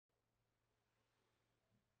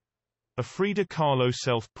A Frida Kahlo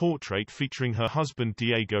self-portrait featuring her husband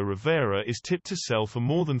Diego Rivera is tipped to sell for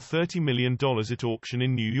more than $30 million at auction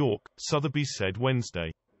in New York, Sotheby's said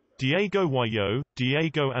Wednesday. Diego y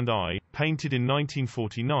Diego and I, painted in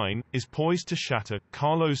 1949, is poised to shatter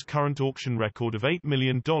Kahlo's current auction record of $8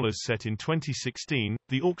 million set in 2016,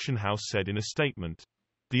 the auction house said in a statement.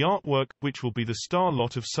 The artwork, which will be the star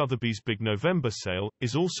lot of Sotheby's big November sale,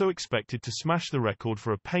 is also expected to smash the record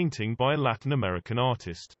for a painting by a Latin American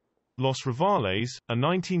artist. Los Rivales, a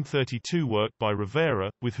 1932 work by Rivera,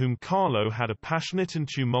 with whom Kahlo had a passionate and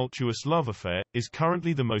tumultuous love affair, is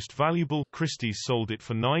currently the most valuable. Christie's sold it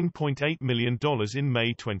for $9.8 million in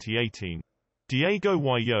May 2018. Diego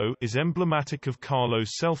y is emblematic of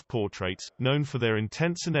Kahlo's self-portraits, known for their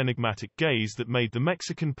intense and enigmatic gaze that made the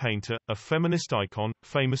Mexican painter, a feminist icon,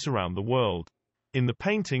 famous around the world. In the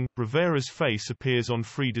painting, Rivera's face appears on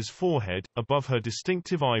Frida's forehead, above her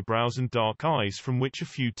distinctive eyebrows and dark eyes from which a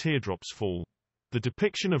few teardrops fall. The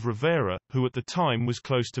depiction of Rivera, who at the time was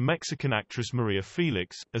close to Mexican actress Maria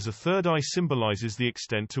Felix, as a third eye symbolizes the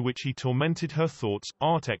extent to which he tormented her thoughts,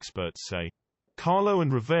 art experts say. Kahlo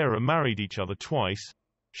and Rivera married each other twice.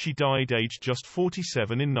 She died aged just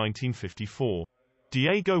 47 in 1954.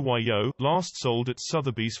 Diego y last sold at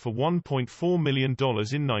Sotheby's for $1.4 million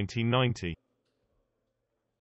in 1990.